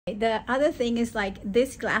The other thing is like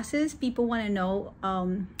these glasses, people want to know, I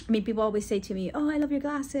mean, people always say to me, oh, I love your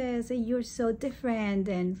glasses, and you're so different,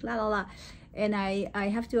 and la la la. And I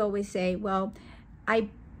have to always say, well, I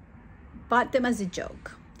bought them as a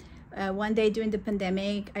joke. One day during the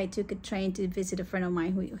pandemic, I took a train to visit a friend of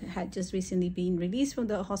mine who had just recently been released from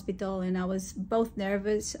the hospital, and I was both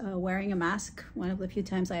nervous wearing a mask, one of the few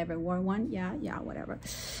times I ever wore one. Yeah, whatever.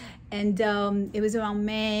 And it was around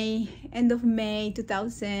end of May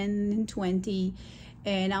 2020,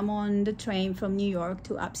 and I'm on the train from New York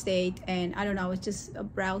to upstate, and I don't know, I was just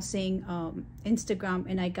browsing Instagram,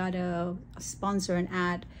 and I got a sponsor, an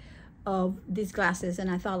ad of these glasses, and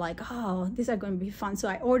I thought like, oh, these are going to be fun, so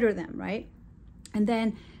I ordered them, right? And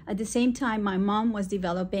then at the same time, my mom was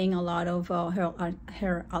developing a lot of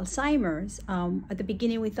her Alzheimer's. At the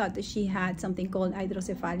beginning, we thought that she had something called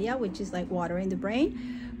hydrocephalia, which is like water in the brain,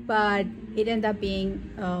 but it ended up being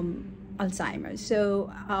Alzheimer's.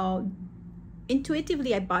 So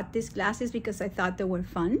intuitively, I bought these glasses because I thought they were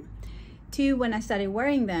fun. Two, when I started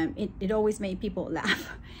wearing them, it always made people laugh,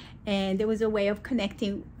 and there was a way of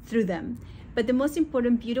connecting through them. But the most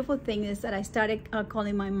important, beautiful thing is that I started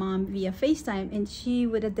calling my mom via FaceTime, and she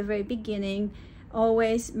would, at the very beginning,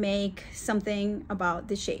 always make something about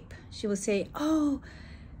the shape. She would say, oh,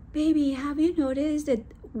 baby, have you noticed that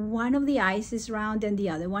one of the eyes is round and the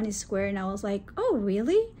other one is square? And I was like, oh,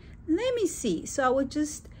 really? Let me see. So I would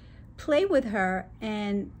just play with her,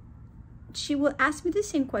 and she will ask me the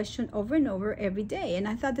same question over and over every day. And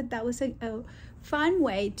I thought that that was a fun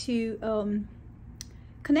way to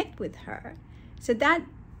connect with her. So that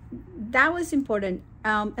was important.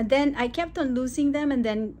 And then I kept on losing them, and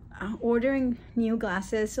then ordering new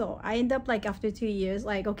glasses. So I end up like after 2 years,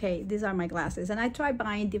 like, okay, these are my glasses. And I try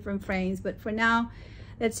buying different frames, but for now,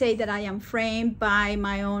 let's say that I am framed by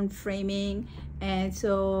my own framing. And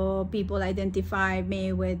so people identify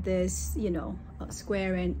me with this, you know,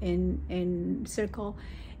 square and circle.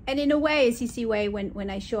 And in a way, it's easy way, when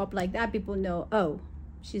I show up like that, people know, oh,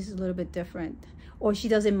 she's a little bit different, or she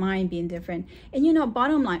doesn't mind being different. And you know,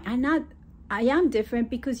 bottom line, I am different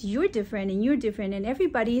because you're different, and you're different, and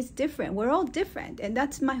everybody is different. We're all different. And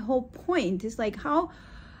that's my whole point. It's like, how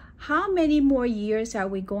many more years are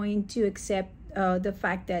we going to accept the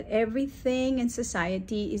fact that everything in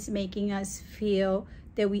society is making us feel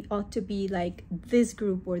that we ought to be like this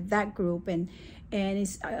group or that group, and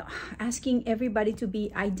it's asking everybody to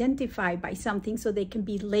be identified by something so they can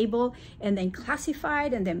be labeled and then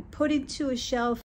classified and then put into a shelf.